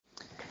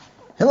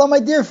Hello,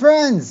 my dear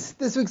friends.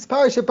 This week's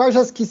parasha,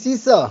 Parshas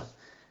Kisisa.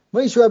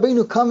 Moshe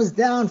Rabbeinu comes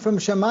down from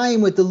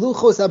Shamayim with the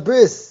Luchos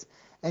Abris,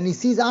 and he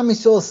sees Am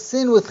Yisrael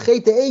sin with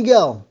Chet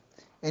Egel,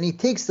 and he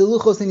takes the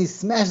Luchos and he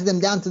smashes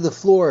them down to the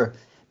floor.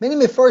 Many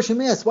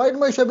Mefarshim ask, why did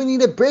Moshe Rabbeinu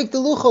need to break the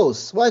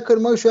Luchos? Why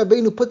couldn't Moshe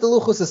Rabbeinu put the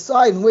Luchos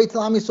aside and wait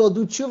till Am Yisrael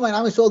do tshuva and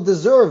Am Yisrael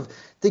deserve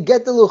to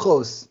get the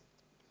Luchos?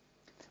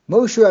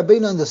 Moshe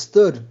Rabbeinu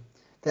understood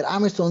that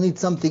Am Yisrael needs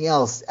something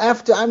else.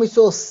 After Am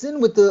Yisrael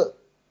sinned with the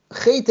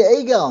Chet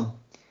Egel,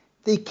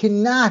 they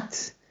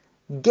cannot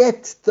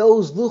get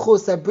those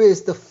luchos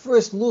abris, the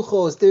first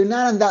luchos. They're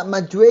not on that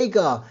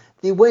madrega.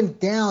 They went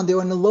down.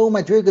 They're on a low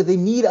madrega. They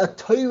need a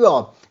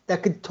Torah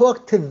that could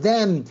talk to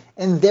them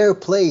in their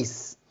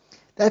place.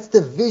 That's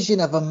the vision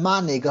of a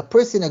manig. A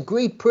person, a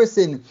great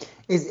person,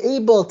 is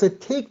able to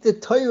take the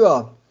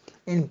Torah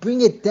and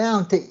bring it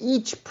down to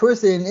each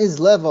person in his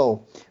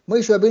level.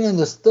 Moshe Rabbeinu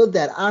understood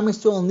that Am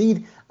Yisrael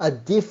need a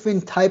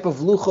different type of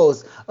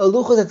luchos, a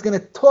luchos that's going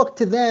to talk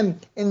to them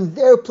in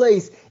their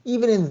place,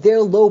 even in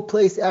their low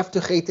place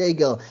after Chet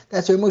Egel.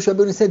 That's why Moshe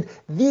Rabbeinu said,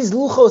 these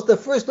luchos, the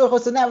first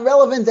luchos, are not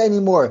relevant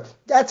anymore.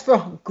 That's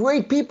for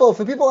great people,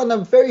 for people on a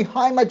very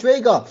high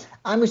madrega.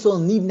 Am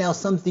Yisrael need now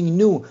something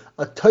new,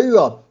 a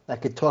Torah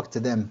that could talk to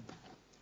them.